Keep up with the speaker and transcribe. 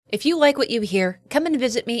If you like what you hear, come and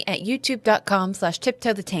visit me at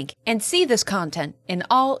youtube.com/tiptoethetank and see this content in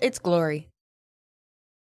all its glory.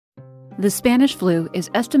 The Spanish flu is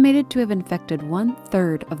estimated to have infected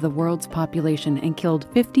 1/3 of the world's population and killed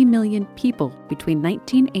 50 million people between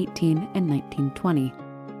 1918 and 1920.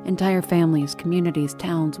 Entire families, communities,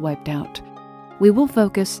 towns wiped out. We will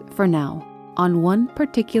focus, for now, on one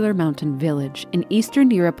particular mountain village in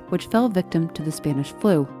Eastern Europe which fell victim to the Spanish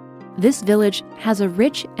flu. This village has a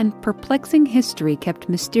rich and perplexing history kept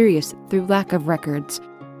mysterious through lack of records.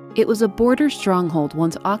 It was a border stronghold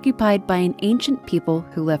once occupied by an ancient people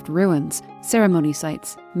who left ruins, ceremony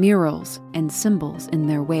sites, murals, and symbols in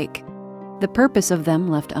their wake. The purpose of them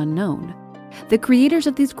left unknown. The creators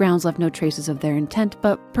of these grounds left no traces of their intent,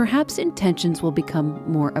 but perhaps intentions will become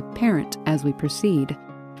more apparent as we proceed.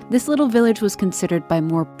 This little village was considered by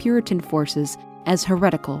more Puritan forces as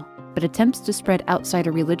heretical, but attempts to spread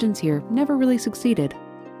outsider religions here never really succeeded.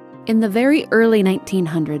 In the very early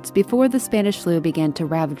 1900s, before the Spanish flu began to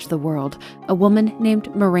ravage the world, a woman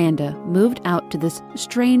named Miranda moved out to this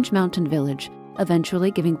strange mountain village,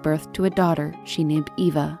 eventually giving birth to a daughter she named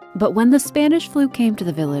Eva. But when the Spanish flu came to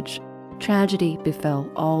the village, tragedy befell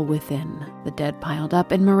all within. The dead piled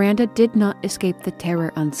up, and Miranda did not escape the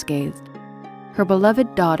terror unscathed. Her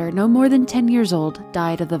beloved daughter, no more than 10 years old,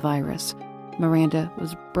 died of the virus. Miranda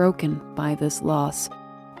was broken by this loss.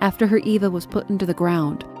 After her Eva was put into the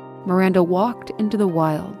ground, Miranda walked into the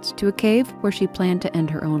wilds to a cave where she planned to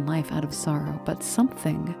end her own life out of sorrow, but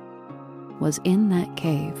something was in that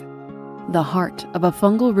cave. The heart of a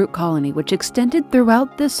fungal root colony which extended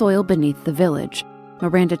throughout the soil beneath the village.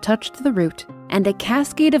 Miranda touched the root, and a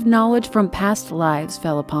cascade of knowledge from past lives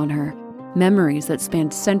fell upon her, memories that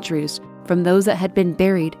spanned centuries from those that had been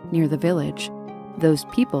buried near the village. Those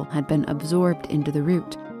people had been absorbed into the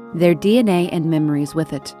root, their DNA and memories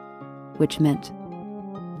with it, which meant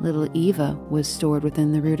little Eva was stored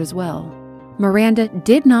within the root as well. Miranda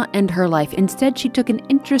did not end her life. Instead, she took an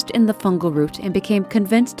interest in the fungal root and became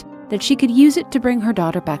convinced that she could use it to bring her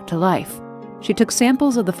daughter back to life. She took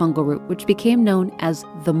samples of the fungal root, which became known as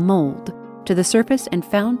the mold, to the surface and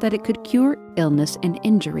found that it could cure illness and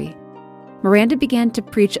injury. Miranda began to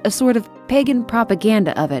preach a sort of pagan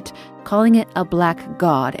propaganda of it, calling it a black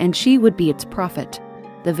god, and she would be its prophet.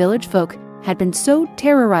 The village folk had been so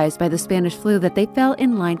terrorized by the Spanish flu that they fell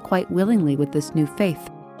in line quite willingly with this new faith.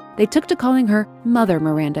 They took to calling her Mother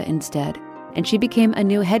Miranda instead, and she became a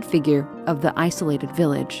new head figure of the isolated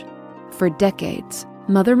village. For decades,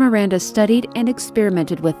 Mother Miranda studied and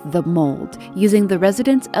experimented with the mold, using the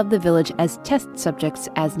residents of the village as test subjects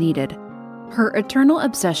as needed. Her eternal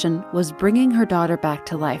obsession was bringing her daughter back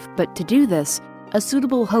to life, but to do this, a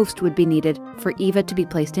suitable host would be needed for Eva to be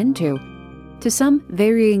placed into. To some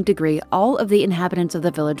varying degree, all of the inhabitants of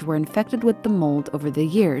the village were infected with the mold over the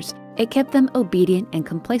years. It kept them obedient and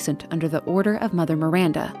complacent under the order of Mother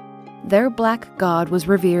Miranda. Their black god was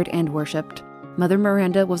revered and worshipped. Mother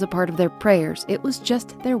Miranda was a part of their prayers. It was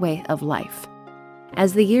just their way of life.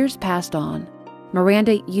 As the years passed on,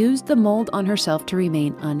 Miranda used the mold on herself to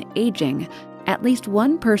remain unaging. At least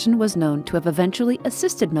one person was known to have eventually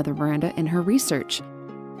assisted Mother Miranda in her research.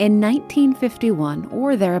 In 1951,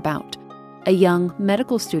 or thereabout, a young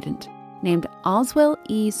medical student named Oswell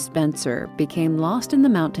E. Spencer became lost in the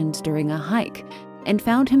mountains during a hike and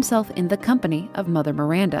found himself in the company of Mother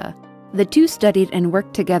Miranda. The two studied and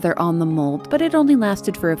worked together on the mold, but it only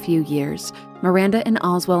lasted for a few years. Miranda and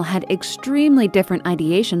Oswell had extremely different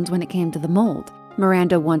ideations when it came to the mold.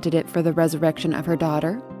 Miranda wanted it for the resurrection of her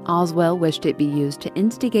daughter. Oswell wished it be used to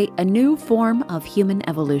instigate a new form of human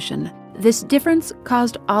evolution. This difference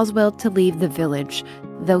caused Oswell to leave the village,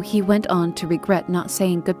 though he went on to regret not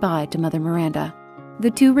saying goodbye to Mother Miranda.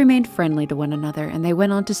 The two remained friendly to one another, and they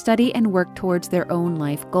went on to study and work towards their own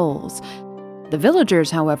life goals. The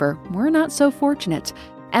villagers, however, were not so fortunate.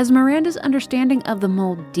 As Miranda's understanding of the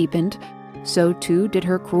mold deepened, so too did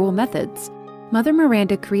her cruel methods. Mother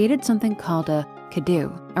Miranda created something called a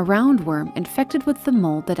kidoo, a roundworm infected with the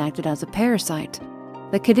mold that acted as a parasite.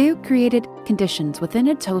 The kidoo created conditions within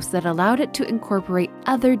its host that allowed it to incorporate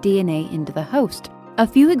other DNA into the host. A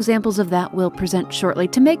few examples of that we'll present shortly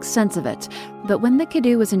to make sense of it, but when the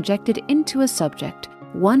kidoo was injected into a subject,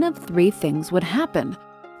 one of three things would happen: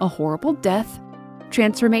 a horrible death,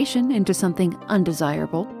 transformation into something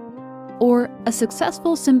undesirable, or a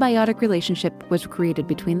successful symbiotic relationship was created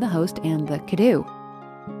between the host and the kidoo.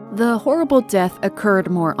 The horrible death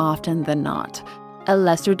occurred more often than not. A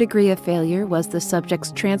lesser degree of failure was the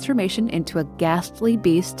subject's transformation into a ghastly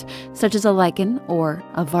beast, such as a lichen or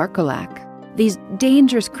a varkolak. These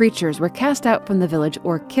dangerous creatures were cast out from the village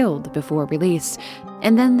or killed before release.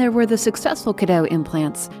 And then there were the successful Cadou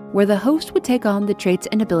implants, where the host would take on the traits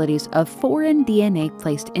and abilities of foreign DNA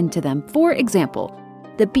placed into them. For example,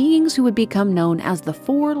 the beings who would become known as the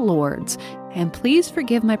Four Lords, and please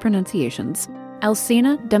forgive my pronunciations,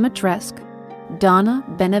 Alcina Dimitrescu, Donna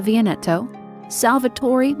Beneviento,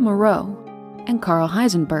 Salvatore Moreau, and Carl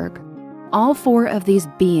Heisenberg. All four of these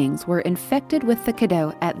beings were infected with the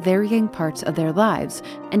Cadou at varying parts of their lives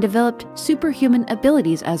and developed superhuman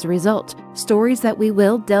abilities as a result, stories that we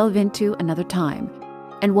will delve into another time.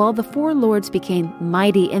 And while the Four Lords became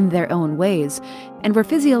mighty in their own ways and were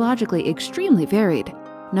physiologically extremely varied,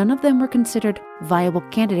 none of them were considered viable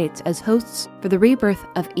candidates as hosts for the rebirth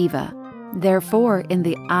of Eva. Therefore, in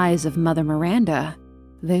the eyes of Mother Miranda,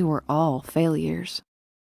 they were all failures.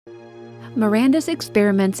 Miranda's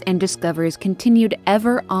experiments and discoveries continued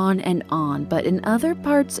ever on, but in other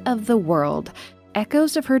parts of the world,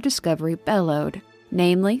 echoes of her discovery bellowed,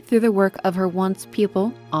 namely through the work of her once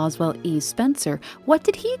pupil, Oswald E. Spencer. What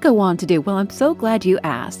did he go on to do? Well, I'm so glad you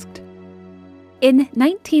asked. In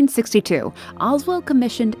 1962, Oswald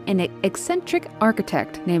commissioned an eccentric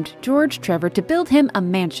architect named George Trevor to build him a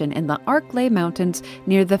mansion in the Arklay Mountains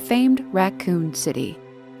near the famed Raccoon City.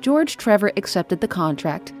 George Trevor accepted the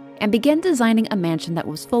contract and began designing a mansion that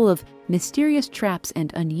was full of mysterious traps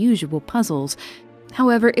and unusual puzzles.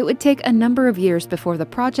 However, it would take a number of years before the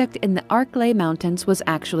project in the Arklay Mountains was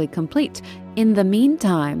actually complete. In the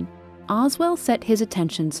meantime, Oswald set his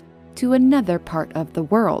attentions to another part of the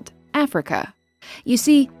world, Africa. You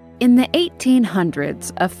see, in the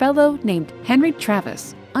 1800s, a fellow named Henry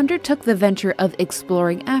Travis undertook the venture of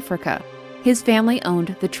exploring Africa. His family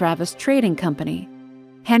owned the Travis Trading Company.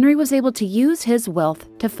 Henry was able to use his wealth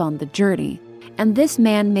to fund the journey, and this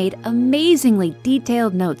man made amazingly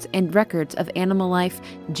detailed notes and records of animal life,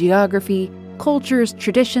 geography, cultures,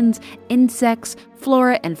 traditions, insects,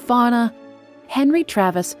 flora, and fauna. Henry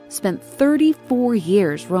Travis spent 34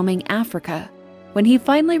 years roaming Africa. When he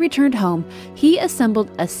finally returned home, he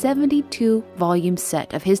assembled a 72-volume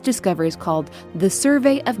set of his discoveries called The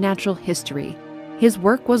Survey of Natural History. His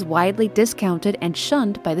work was widely discounted and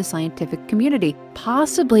shunned by the scientific community,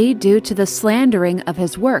 possibly due to the slandering of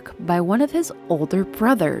his work by one of his older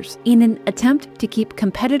brothers, in an attempt to keep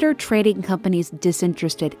competitor trading companies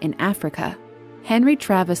disinterested in Africa. Henry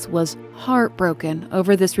Travis was heartbroken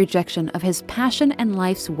over this rejection of his passion and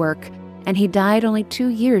life's work, and he died only 2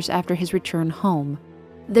 years after his return home.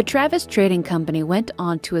 The Travis Trading Company went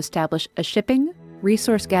on to establish a shipping,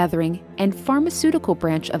 resource gathering, and pharmaceutical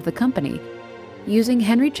branch of the company. Using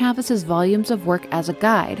Henry Travis's volumes of work as a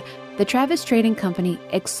guide, the Travis Trading Company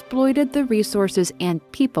exploited the resources and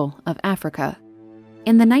people of Africa.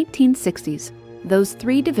 In the 1960s, those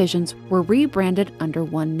three divisions were rebranded under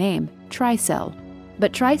one name, Tricell.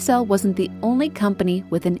 But Tricell wasn't the only company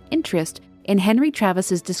with an interest in Henry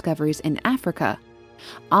Travis's discoveries in Africa.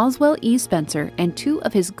 Oswald E. Spencer and two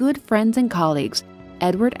of his good friends and colleagues,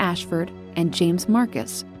 Edward Ashford and James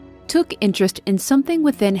Marcus, took interest in something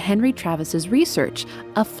within Henry Travis's research,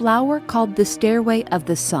 a flower called the Stairway of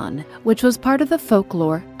the Sun, which was part of the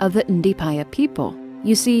folklore of the Ndipaya people.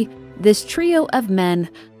 You see, this trio of men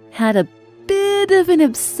had a bit of an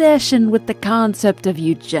obsession with the concept of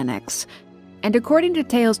eugenics. And according to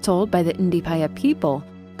tales told by the Ndipaya people,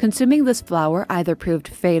 consuming this flower either proved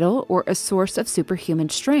fatal or a source of superhuman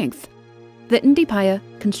strength. The Ndipaya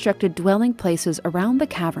constructed dwelling places around the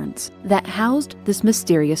caverns that housed this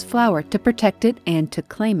mysterious flower to protect it and to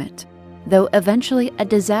claim it. Though eventually a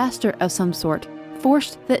disaster of some sort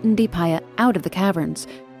forced the Ndipaya out of the caverns,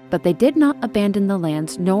 but they did not abandon the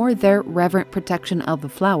lands nor their reverent protection of the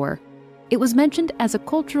flower. It was mentioned as a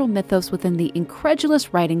cultural mythos within the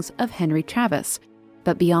incredulous writings of Henry Travis,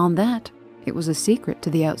 but beyond that, it was a secret to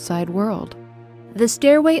the outside world. The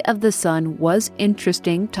Stairway of the Sun was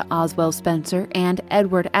interesting to Oswald Spencer and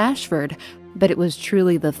Edward Ashford, but it was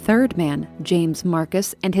truly the third man, James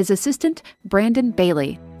Marcus, and his assistant, Brandon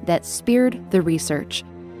Bailey, that speared the research.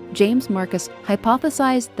 James Marcus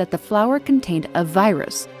hypothesized that the flower contained a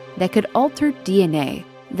virus that could alter DNA,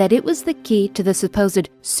 that it was the key to the supposed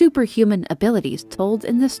superhuman abilities told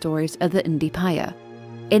in the stories of the Ndipaya.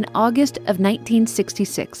 In August of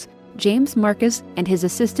 1966, James Marcus and his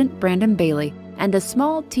assistant Brandon Bailey and a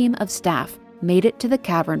small team of staff made it to the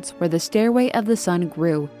caverns where the Stairway of the Sun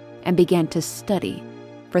grew and began to study.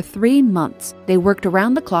 For 3 months, they worked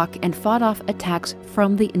around the clock and fought off attacks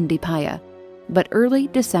from the Ndipaya. But early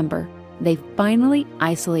December, they finally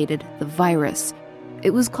isolated the virus.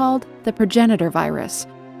 It was called the progenitor virus,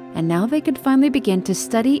 and now they could finally begin to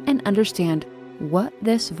study and understand what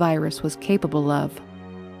this virus was capable of.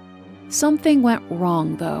 Something went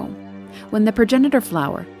wrong, though. When the progenitor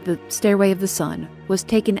flower, the Stairway of the Sun, was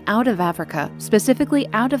taken out of Africa, specifically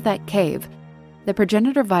out of that cave, the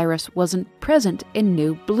progenitor virus wasn't present in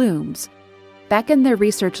new blooms. Back in their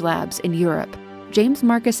research labs in Europe, James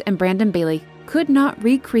Marcus and Brandon Bailey could not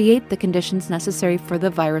recreate the conditions necessary for the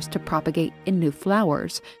virus to propagate in new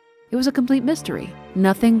flowers. It was a complete mystery.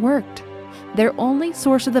 Nothing worked. Their only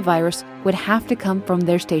source of the virus would have to come from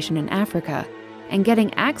their station in Africa, and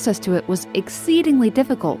getting access to it was exceedingly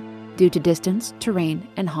difficult due to distance, terrain,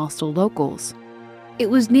 and hostile locals. It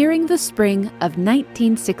was nearing the spring of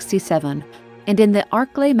 1967, and in the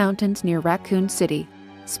Arklay Mountains near Raccoon City,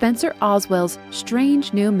 Spencer Oswell's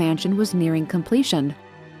strange new mansion was nearing completion.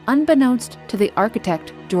 Unbeknownst to the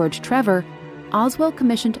architect, George Trevor, Oswell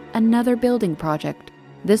commissioned another building project,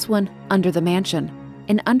 this one under the mansion.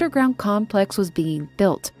 An underground complex was being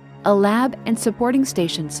built, a lab and supporting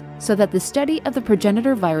stations so that the study of the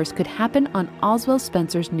progenitor virus could happen on Oswell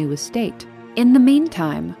Spencer's new estate. In the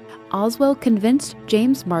meantime, Oswell convinced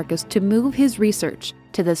James Marcus to move his research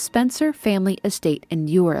to the Spencer family estate in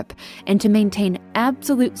Europe and to maintain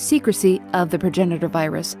absolute secrecy of the progenitor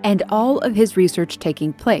virus and all of his research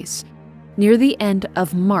taking place. Near the end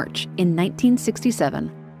of March in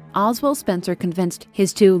 1967, Oswell Spencer convinced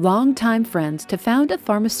his two longtime friends to found a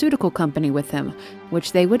pharmaceutical company with him,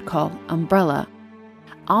 which they would call Umbrella.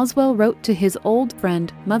 Oswell wrote to his old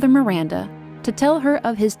friend, Mother Miranda, to tell her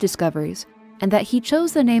of his discoveries and that he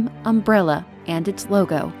chose the name Umbrella and its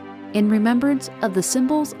logo in remembrance of the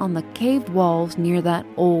symbols on the cave walls near that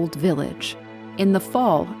old village. In the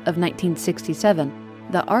fall of 1967,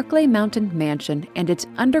 the Arklay Mountain Mansion and its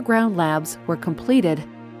underground labs were completed,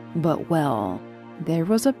 but well, there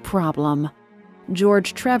was a problem.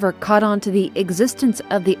 George Trevor caught on to the existence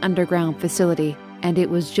of the underground facility, and it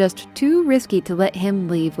was just too risky to let him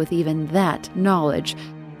leave with even that knowledge.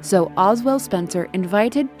 So Oswell Spencer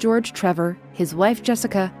invited George Trevor, his wife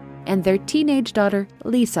Jessica, and their teenage daughter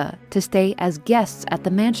Lisa to stay as guests at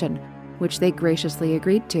the mansion, which they graciously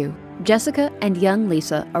agreed to. Jessica and young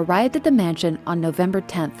Lisa arrived at the mansion on November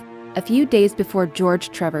 10th, a few days before George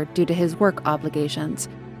Trevor due to his work obligations.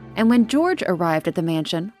 And when George arrived at the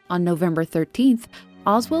mansion on November 13th,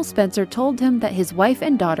 Oswell Spencer told him that his wife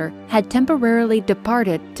and daughter had temporarily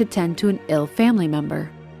departed to tend to an ill family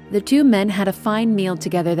member. The two men had a fine meal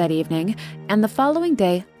together that evening, and the following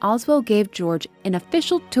day, Oswell gave George an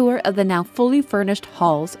official tour of the now fully furnished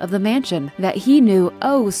halls of the mansion that he knew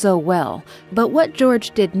oh so well. But what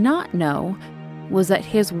George did not know was that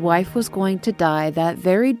his wife was going to die that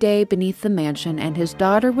very day beneath the mansion, and his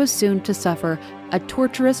daughter was soon to suffer a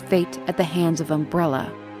torturous fate at the hands of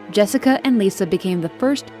Umbrella. Jessica and Lisa became the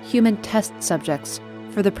first human test subjects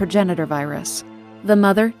for the progenitor virus. The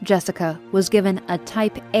mother, Jessica, was given a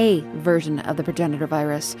Type A version of the progenitor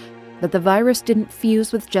virus, but the virus didn't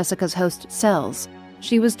fuse with Jessica's host cells.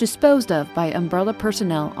 She was disposed of by Umbrella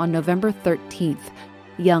personnel on November 13th.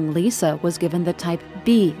 Young Lisa was given the Type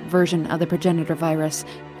B version of the progenitor virus,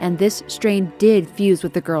 and this strain did fuse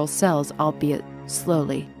with the girl's cells, albeit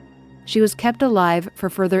slowly. She was kept alive for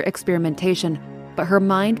further experimentation, but her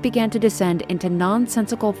mind began to descend into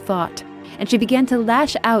nonsensical thought, and she began to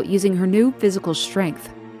lash out using her new physical strength.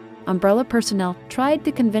 Umbrella personnel tried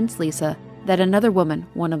to convince Lisa that another woman,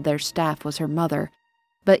 one of their staff, was her mother,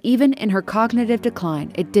 but even in her cognitive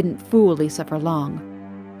decline, it didn't fool Lisa for long.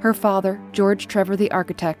 Her father, George Trevor the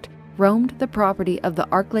architect, roamed the property of the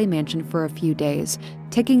Arklay Mansion for a few days,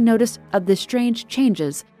 taking notice of the strange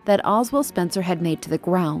changes that Oswell Spencer had made to the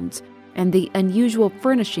grounds, and the unusual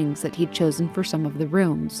furnishings that he'd chosen for some of the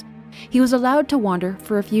rooms. He was allowed to wander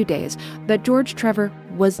for a few days, but George Trevor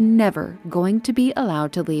was never going to be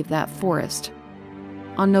allowed to leave that forest.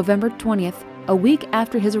 On November 20th, a week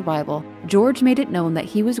after his arrival, George made it known that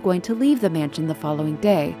he was going to leave the mansion the following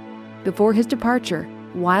day. Before his departure,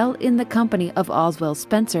 while in the company of Oswell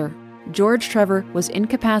Spencer, George Trevor was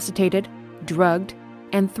incapacitated, drugged,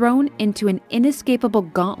 and thrown into an inescapable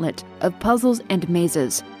gauntlet of puzzles and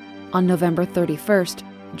mazes. On November 31st,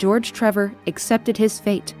 George Trevor accepted his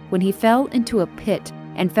fate when he fell into a pit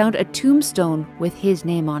and found a tombstone with his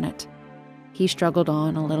name on it. He struggled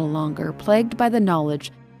on a little longer, plagued by the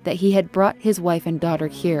knowledge that he had brought his wife and daughter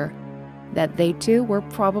here, that they too were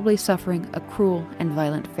probably suffering a cruel and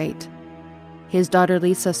violent fate. His daughter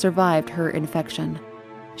Lisa survived her infection.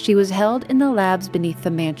 She was held in the labs beneath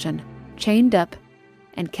the mansion, chained up,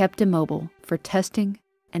 and kept immobile for testing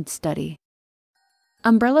and study.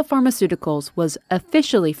 Umbrella Pharmaceuticals was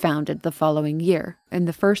officially founded the following year, in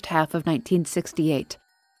the first half of 1968.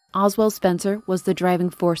 Oswell Spencer was the driving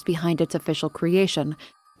force behind its official creation,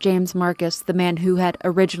 James Marcus, the man who had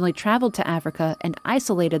originally traveled to Africa and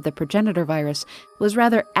isolated the progenitor virus, was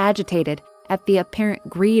rather agitated at the apparent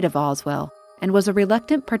greed of Oswell and was a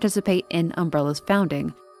reluctant participant in Umbrella's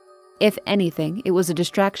founding. If anything, it was a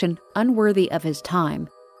distraction unworthy of his time,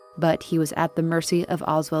 but he was at the mercy of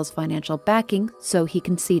Oswell's financial backing, so he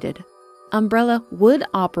conceded. Umbrella would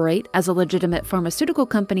operate as a legitimate pharmaceutical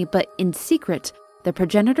company, but in secret, the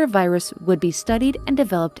progenitor virus would be studied and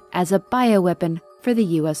developed as a bioweapon for the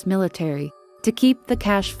U.S. military to keep the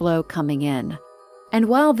cash flow coming in. And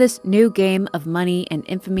while this new game of money and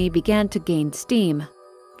infamy began to gain steam,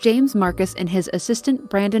 James Marcus and his assistant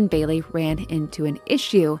Brandon Bailey ran into an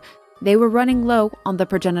issue. They were running low on the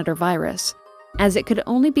progenitor virus. As it could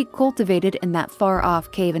only be cultivated in that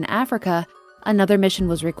far-off cave in Africa, another mission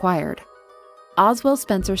was required. Oswell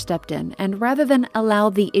Spencer stepped in, and rather than allow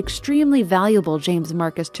the extremely valuable James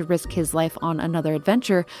Marcus to risk his life on another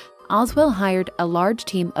adventure, Oswell hired a large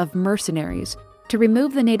team of mercenaries to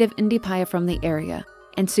remove the native Indipaya from the area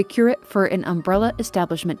and secure it for an umbrella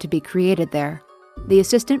establishment to be created there. The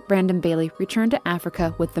assistant Brandon Bailey returned to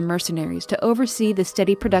Africa with the mercenaries to oversee the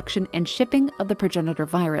steady production and shipping of the progenitor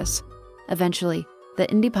virus. Eventually, the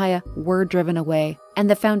Indipaya were driven away, and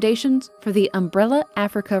the foundations for the Umbrella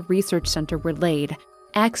Africa Research Center were laid.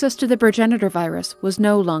 Access to the progenitor virus was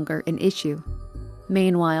no longer an issue.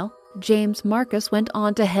 Meanwhile, James Marcus went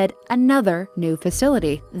on to head another new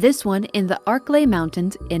facility, this one in the Arklay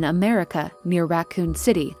Mountains in America, near Raccoon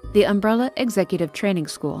City, the Umbrella Executive Training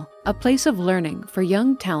School, a place of learning for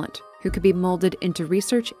young talent who could be molded into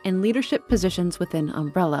research and leadership positions within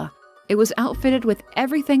Umbrella. It was outfitted with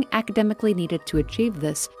everything academically needed to achieve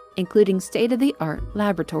this, including state-of-the-art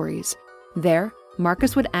laboratories. There,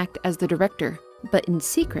 Marcus would act as the director, but in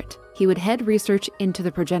secret, he would head research into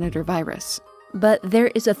the progenitor virus. But there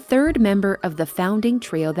is a third member of the founding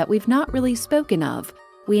trio that we've not really spoken of.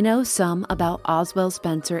 We know some about Oswell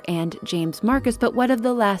Spencer and James Marcus, but what of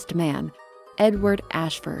the last man, Edward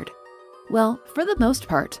Ashford? Well, for the most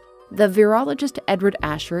part, the virologist Edward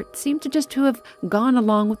Ashford seemed to just to have gone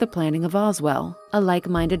along with the planning of Oswell, a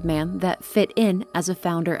like-minded man that fit in as a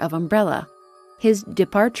founder of Umbrella. His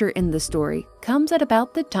departure in the story comes at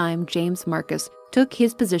about the time James Marcus took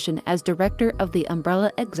his position as director of the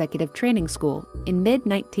Umbrella Executive Training School in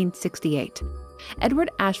mid-1968. Edward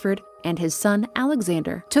Ashford and his son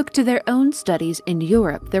Alexander took to their own studies in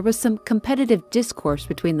Europe. There was some competitive discourse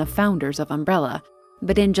between the founders of Umbrella,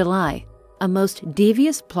 but in July, a most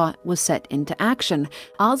devious plot was set into action.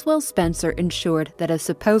 Oswell Spencer ensured that a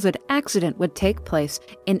supposed accident would take place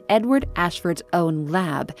in Edward Ashford's own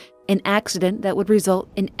lab, an accident that would result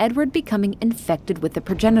in Edward becoming infected with the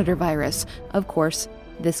progenitor virus. Of course,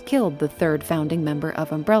 this killed the third founding member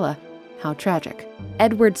of Umbrella. How tragic.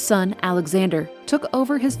 Edward's son, Alexander, took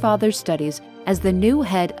over his father's studies as the new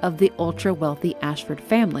head of the ultra-wealthy Ashford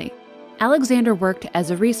family. Alexander worked as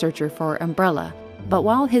a researcher for Umbrella, but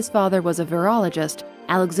while his father was a virologist,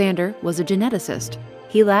 Alexander was a geneticist.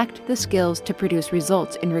 He lacked the skills to produce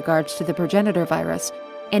results in regards to the progenitor virus,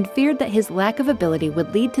 and feared that his lack of ability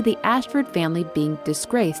would lead to the Ashford family being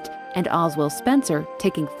disgraced and Oswell Spencer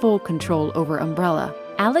taking full control over Umbrella.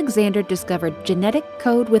 Alexander discovered genetic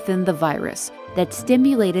code within the virus that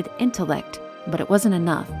stimulated intellect, but it wasn't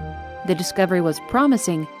enough. The discovery was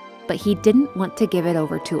promising, but he didn't want to give it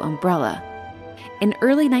over to Umbrella. In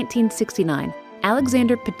early 1969,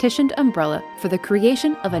 Alexander petitioned Umbrella for the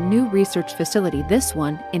creation of a new research facility, this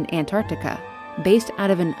one in Antarctica, based out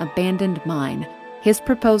of an abandoned mine. His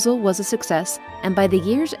proposal was a success, and by the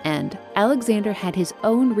year's end, Alexander had his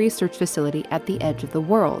own research facility at the edge of the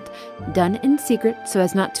world. Done in secret so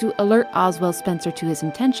as not to alert Oswell Spencer to his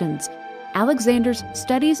intentions, Alexander's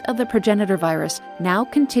studies of the progenitor virus now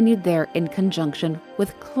continued there in conjunction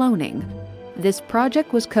with cloning. This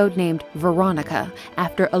project was codenamed Veronica,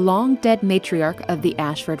 after a long-dead matriarch of the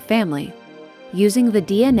Ashford family. Using the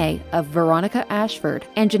DNA of Veronica Ashford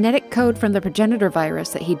and genetic code from the progenitor virus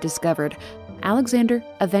that he'd discovered, Alexander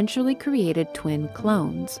eventually created twin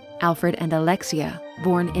clones, Alfred and Alexia,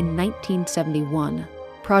 born in 1971.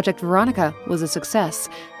 Project Veronica was a success,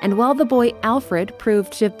 and while the boy Alfred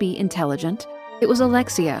proved to be intelligent, it was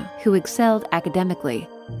Alexia who excelled academically.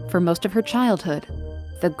 For most of her childhood,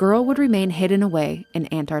 the girl would remain hidden away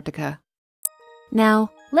in Antarctica.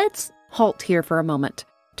 Now, let's halt here for a moment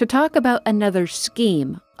to talk about another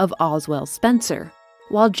scheme of Oswell Spencer.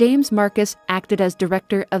 While James Marcus acted as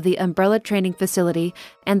director of the Umbrella Training Facility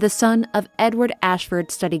and the son of Edward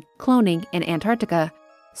Ashford studied cloning in Antarctica,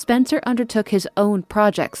 Spencer undertook his own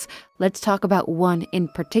projects. Let's talk about one in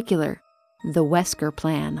particular, the Wesker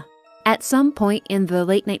Plan. At some point in the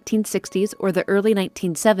late 1960s or the early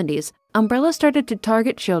 1970s, Umbrella started to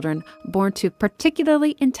target children born to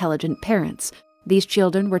particularly intelligent parents. These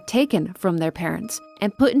children were taken from their parents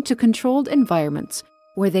and put into controlled environments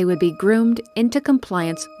where they would be groomed into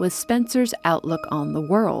compliance with Spencer's outlook on the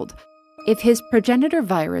world. If his progenitor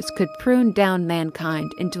virus could prune down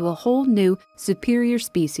mankind into a whole new, superior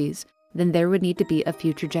species, then there would need to be a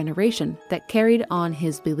future generation that carried on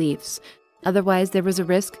his beliefs. Otherwise, there was a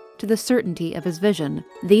risk to the certainty of his vision.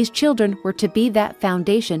 These children were to be that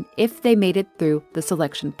foundation if they made it through the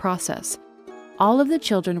selection process. All of the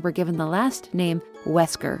children were given the last name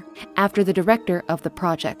Wesker, after the director of the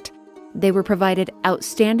project. They were provided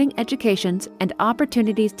outstanding educations and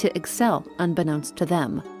opportunities to excel unbeknownst to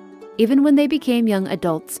them. Even when they became young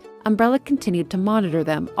adults, Umbrella continued to monitor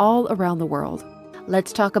them all around the world.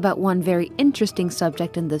 Let's talk about one very interesting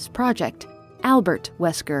subject in this project, Albert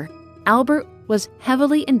Wesker. Albert was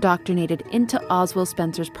heavily indoctrinated into Oswald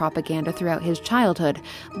Spencer's propaganda throughout his childhood,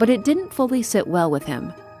 but it didn't fully sit well with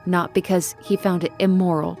him. Not because he found it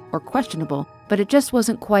immoral or questionable, but it just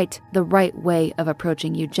wasn't quite the right way of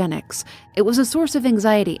approaching eugenics. It was a source of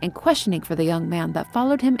anxiety and questioning for the young man that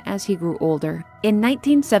followed him as he grew older. In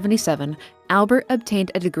 1977, Albert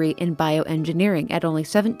obtained a degree in bioengineering at only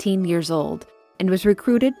 17 years old and was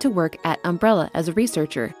recruited to work at Umbrella as a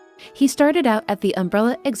researcher. He started out at the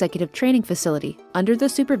Umbrella Executive Training Facility under the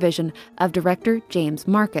supervision of Director James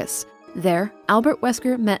Marcus. There, Albert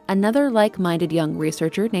Wesker met another like-minded young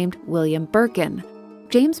researcher named William Birkin.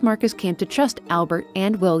 James Marcus came to trust Albert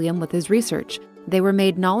and William with his research. They were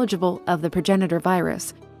made knowledgeable of the progenitor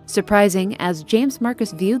virus. Surprising, as James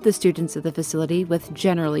Marcus viewed the students of the facility with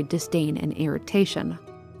generally disdain and irritation.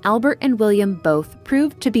 Albert and William both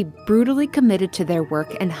proved to be brutally committed to their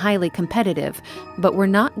work and highly competitive, but were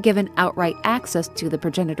not given outright access to the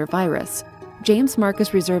progenitor virus. James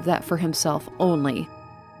Marcus reserved that for himself only.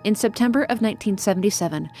 In September of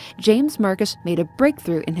 1977, James Marcus made a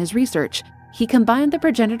breakthrough in his research. He combined the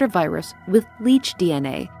progenitor virus with leech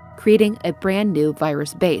DNA, creating a brand new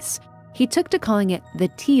virus base. He took to calling it the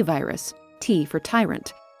T virus, T for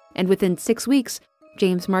tyrant, and within 6 weeks,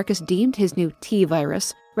 James Marcus deemed his new T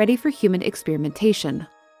virus ready for human experimentation.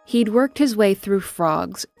 He'd worked his way through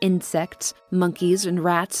frogs, insects, monkeys, and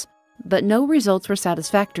rats, but no results were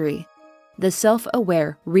satisfactory. The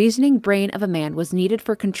self-aware, reasoning brain of a man was needed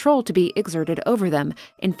for control to be exerted over them.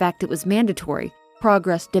 In fact, it was mandatory.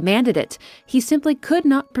 Progress demanded it. He simply could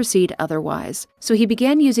not proceed otherwise, so he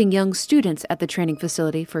began using young students at the training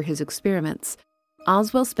facility for his experiments.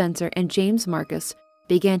 Oswald Spencer and James Marcus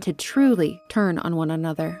began to truly turn on one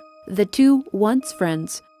another. The two, once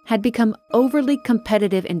friends, had become overly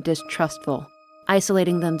competitive and distrustful,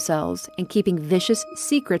 isolating themselves and keeping vicious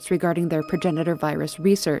secrets regarding their progenitor virus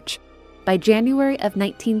research. By January of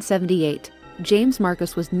 1978, James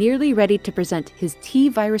Marcus was nearly ready to present his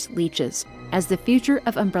T-virus leeches as the future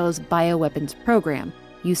of Umbrella's bioweapons program,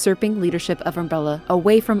 usurping leadership of Umbrella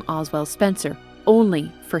away from Oswald Spencer,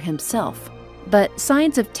 only for himself. But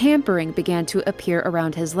signs of tampering began to appear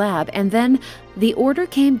around his lab, and then the order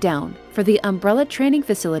came down for the Umbrella training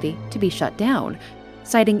facility to be shut down,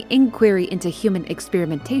 citing inquiry into human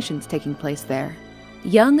experimentations taking place there.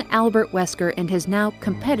 Young Albert Wesker and his now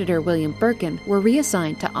competitor William Birkin were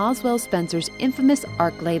reassigned to Oswald Spencer's infamous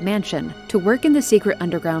Arklay mansion to work in the secret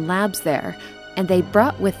underground labs there, and they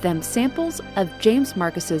brought with them samples of James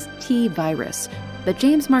Marcus's T virus. But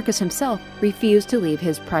James Marcus himself refused to leave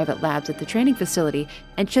his private labs at the training facility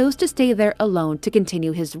and chose to stay there alone to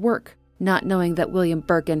continue his work, not knowing that William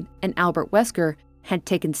Birkin and Albert Wesker had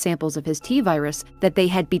taken samples of his T virus, that they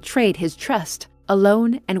had betrayed his trust.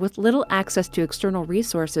 Alone and with little access to external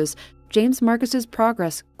resources, James Marcus's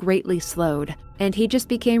progress greatly slowed, and he just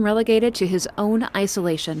became relegated to his own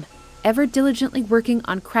isolation, ever diligently working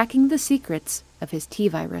on cracking the secrets of his T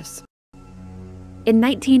virus. In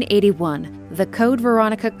 1981, the Code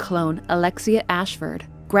Veronica clone Alexia Ashford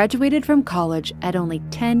graduated from college at only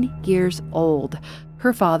 10 years old.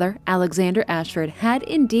 Her father, Alexander Ashford, had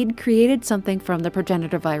indeed created something from the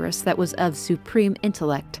progenitor virus that was of supreme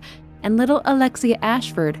intellect, and little Alexia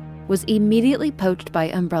Ashford was immediately poached by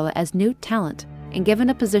Umbrella as new talent and given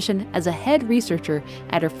a position as a head researcher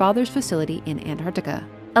at her father's facility in Antarctica.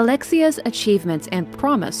 Alexia's achievements and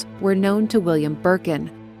promise were known to William Birkin,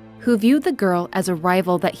 who viewed the girl as a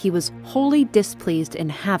rival that he was wholly displeased in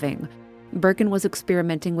having. Birkin was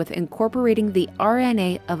experimenting with incorporating the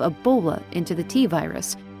RNA of Ebola into the T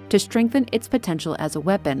virus to strengthen its potential as a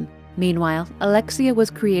weapon. Meanwhile, Alexia was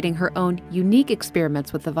creating her own unique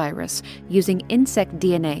experiments with the virus, using insect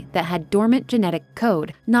DNA that had dormant genetic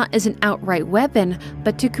code, not as an outright weapon,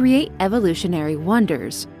 but to create evolutionary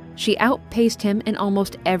wonders. She outpaced him in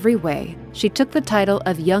almost every way. She took the title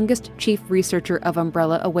of youngest chief researcher of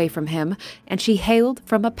Umbrella away from him, and she hailed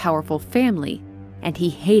from a powerful family, and he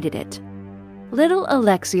hated it. Little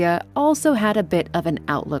Alexia also had a bit of an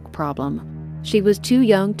outlook problem. She was too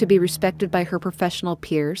young to be respected by her professional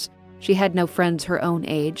peers. She had no friends her own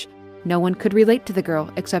age. No one could relate to the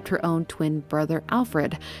girl except her own twin brother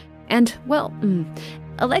Alfred. And, well,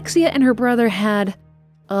 Alexia and her brother had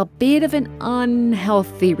a bit of an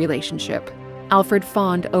unhealthy relationship. Alfred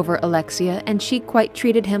fawned over Alexia, and she quite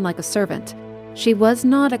treated him like a servant. She was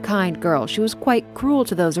not a kind girl. She was quite cruel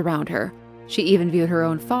to those around her. She even viewed her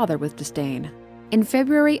own father with disdain. In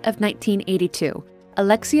February of 1982,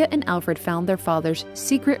 Alexia and Alfred found their father's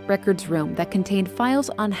secret records room that contained files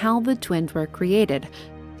on how the twins were created.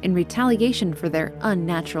 In retaliation for their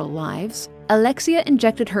unnatural lives, Alexia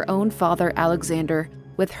injected her own father, Alexander,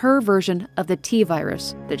 with her version of the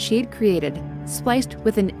T-virus that she had created, spliced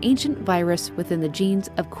with an ancient virus within the genes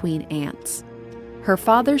of queen ants. Her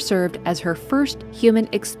father served as her first human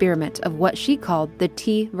experiment of what she called the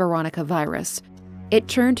T. veronica virus. It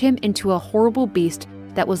turned him into a horrible beast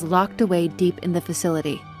that was locked away deep in the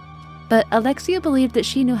facility. But Alexia believed that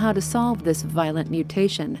she knew how to solve this violent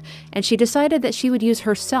mutation, and she decided that she would use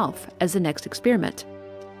herself as the next experiment.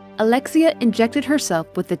 Alexia injected herself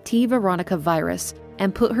with the T. veronica virus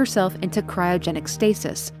and put herself into cryogenic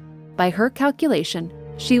stasis. By her calculation,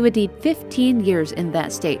 she would need 15 years in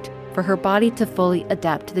that state for her body to fully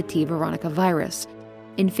adapt to the T. veronica virus.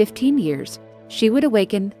 In 15 years, she would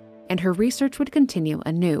awaken and her research would continue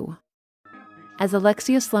anew. As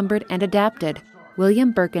Alexia slumbered and adapted,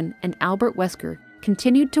 William Birkin and Albert Wesker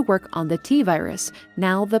continued to work on the T-virus,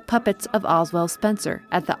 now the puppets of Oswald Spencer,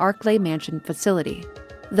 at the Arklay Mansion facility.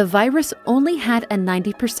 The virus only had a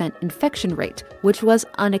 90% infection rate, which was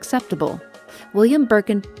unacceptable. William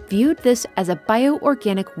Birkin viewed this as a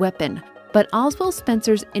bioorganic weapon, but Oswald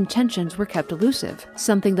Spencer's intentions were kept elusive,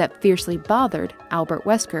 something that fiercely bothered Albert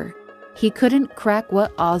Wesker. He couldn't crack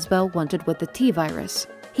what Oswald wanted with the T-virus.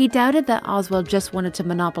 He doubted that Oswald just wanted to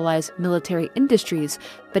monopolize military industries,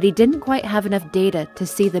 but he didn't quite have enough data to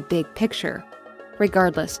see the big picture.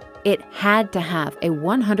 Regardless, it had to have a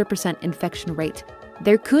 100% infection rate.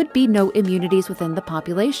 There could be no immunities within the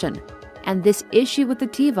population, and this issue with the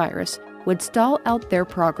T-virus would stall out their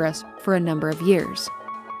progress for a number of years.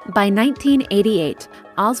 By 1988,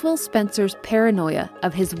 Oswald Spencer's paranoia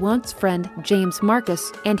of his once friend James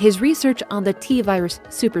Marcus and his research on the T-virus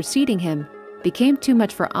superseding him became too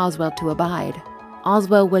much for Oswald to abide.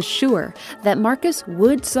 Oswald was sure that Marcus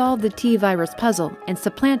would solve the T-virus puzzle and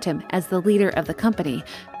supplant him as the leader of the company,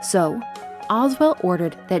 so Oswald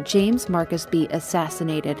ordered that James Marcus be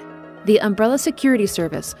assassinated. The Umbrella Security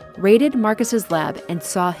Service raided Marcus's lab and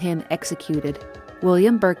saw him executed.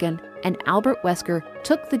 William Birkin and Albert Wesker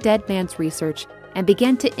took the dead man's research and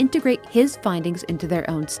began to integrate his findings into their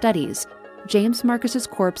own studies. James Marcus's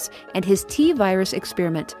corpse and his T-virus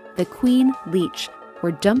experiment, the Queen Leech,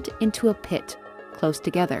 were dumped into a pit close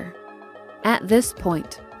together. At this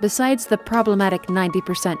point, besides the problematic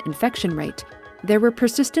 90% infection rate, there were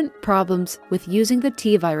persistent problems with using the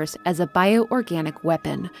T-virus as a bioorganic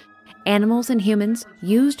weapon. Animals and humans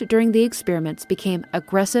used during the experiments became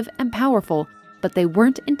aggressive and powerful, but they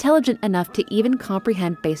weren't intelligent enough to even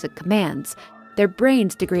comprehend basic commands. Their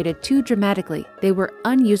brains degraded too dramatically. They were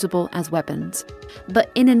unusable as weapons. But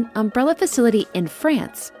in an Umbrella facility in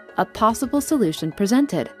France, a possible solution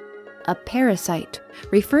presented: a parasite,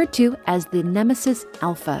 referred to as the Nemesis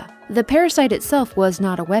Alpha. The parasite itself was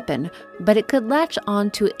not a weapon, but it could latch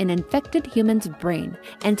onto an infected human's brain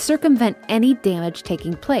and circumvent any damage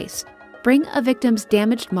taking place, bring a victim's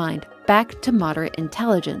damaged mind back to moderate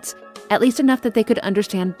intelligence, at least enough that they could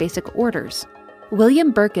understand basic orders.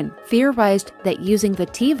 William Birkin theorized that using the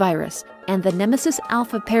T-virus and the Nemesis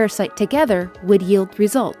Alpha parasite together would yield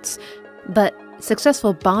results, but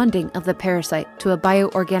successful bonding of the parasite to a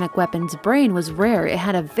bioorganic weapon's brain was rare. It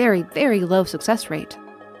had a very, very low success rate.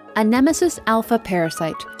 A Nemesis Alpha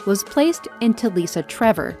parasite was placed into Lisa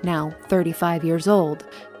Trevor, now 35 years old.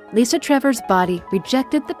 Lisa Trevor's body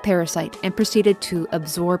rejected the parasite and proceeded to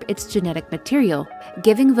absorb its genetic material,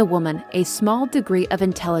 giving the woman a small degree of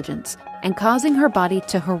intelligence and causing her body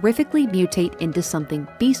to horrifically mutate into something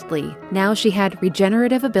beastly. Now she had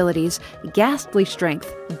regenerative abilities, ghastly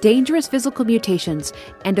strength, dangerous physical mutations,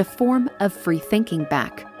 and a form of free thinking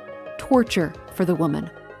back. Torture for the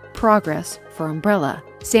woman. Progress for Umbrella.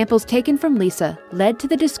 Samples taken from Lisa led to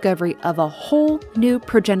the discovery of a whole new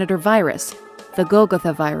progenitor virus, the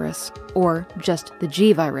Golgotha virus, or just the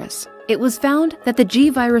G virus. It was found that the G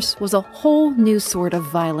virus was a whole new sort of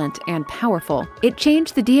violent and powerful. It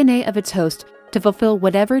changed the DNA of its host to fulfill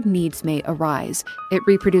whatever needs may arise. It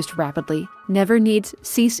reproduced rapidly, never needs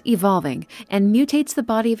cease evolving, and mutates the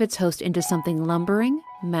body of its host into something lumbering,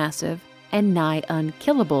 massive, and nigh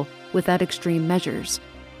unkillable without extreme measures.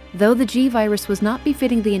 Though the G virus was not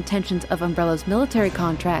befitting the intentions of Umbrella's military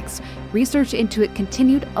contracts, research into it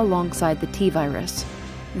continued alongside the T virus.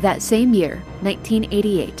 That same year,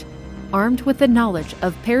 1988, armed with the knowledge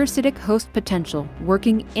of parasitic host potential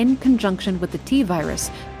working in conjunction with the T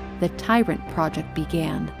virus, the Tyrant Project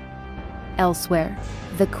began. Elsewhere,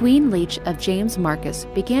 the queen leech of James Marcus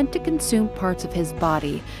began to consume parts of his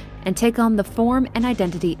body and take on the form and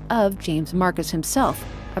identity of James Marcus himself,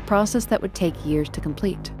 a process that would take years to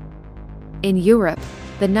complete. In Europe,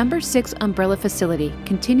 the No. 6 Umbrella facility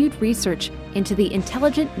continued research into the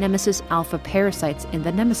intelligent Nemesis alpha parasites in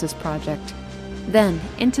the Nemesis Project. Then,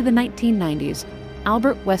 into the 1990s,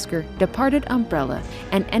 Albert Wesker departed Umbrella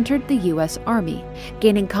and entered the U.S. Army,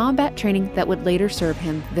 gaining combat training that would later serve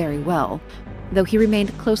him very well. Though he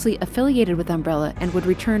remained closely affiliated with Umbrella and would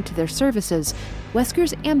return to their services,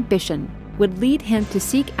 Wesker's ambition would lead him to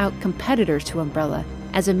seek out competitors to Umbrella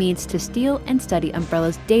as a means to steal and study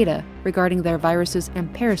Umbrella's data regarding their viruses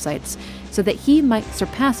and parasites so that he might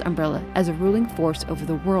surpass Umbrella as a ruling force over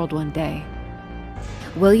the world one day.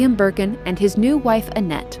 William Birkin and his new wife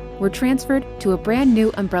Annette were transferred to a brand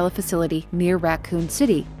new Umbrella facility near Raccoon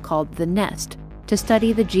City called The Nest to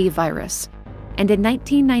study the G virus, and in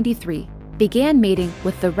 1993 began meeting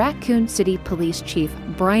with the Raccoon City Police Chief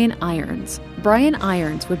Brian Irons. Brian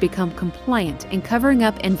Irons would become compliant in covering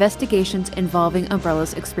up investigations involving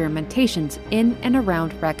Umbrella's experimentations in and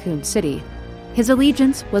around Raccoon City. His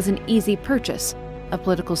allegiance was an easy purchase, a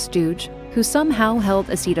political stooge who somehow held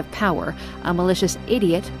a seat of power, a malicious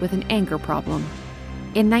idiot with an anger problem.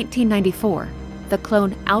 In 1994, the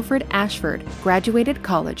clone Alfred Ashford graduated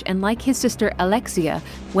college and, like his sister Alexia,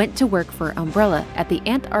 went to work for Umbrella at the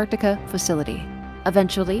Antarctica facility.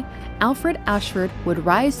 Eventually, Alfred Ashford would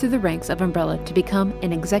rise through the ranks of Umbrella to become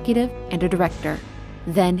an executive and a director.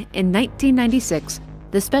 Then, in 1996,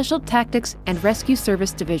 the Special Tactics and Rescue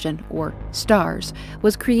Service Division, or STARS,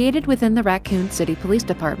 was created within the Raccoon City Police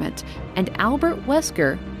Department, and Albert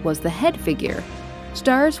Wesker was the head figure.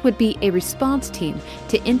 STARS would be a response team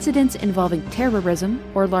to incidents involving terrorism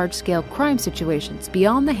or large-scale crime situations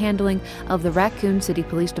beyond the handling of the Raccoon City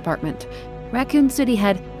Police Department. Raccoon City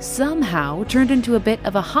had somehow turned into a bit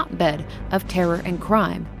of a hotbed of terror and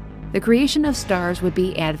crime. The creation of STARS would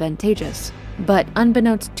be advantageous. But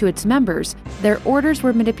unbeknownst to its members, their orders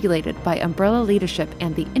were manipulated by Umbrella leadership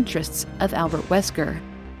and the interests of Albert Wesker.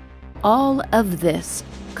 All of this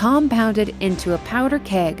compounded into a powder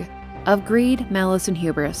keg of greed, malice, and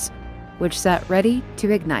hubris, which sat ready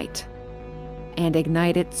to ignite. And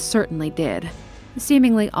ignite it certainly did,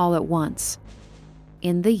 seemingly all at once,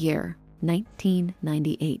 in the year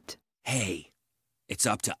 1998. Hey, it's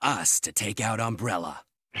up to us to take out Umbrella.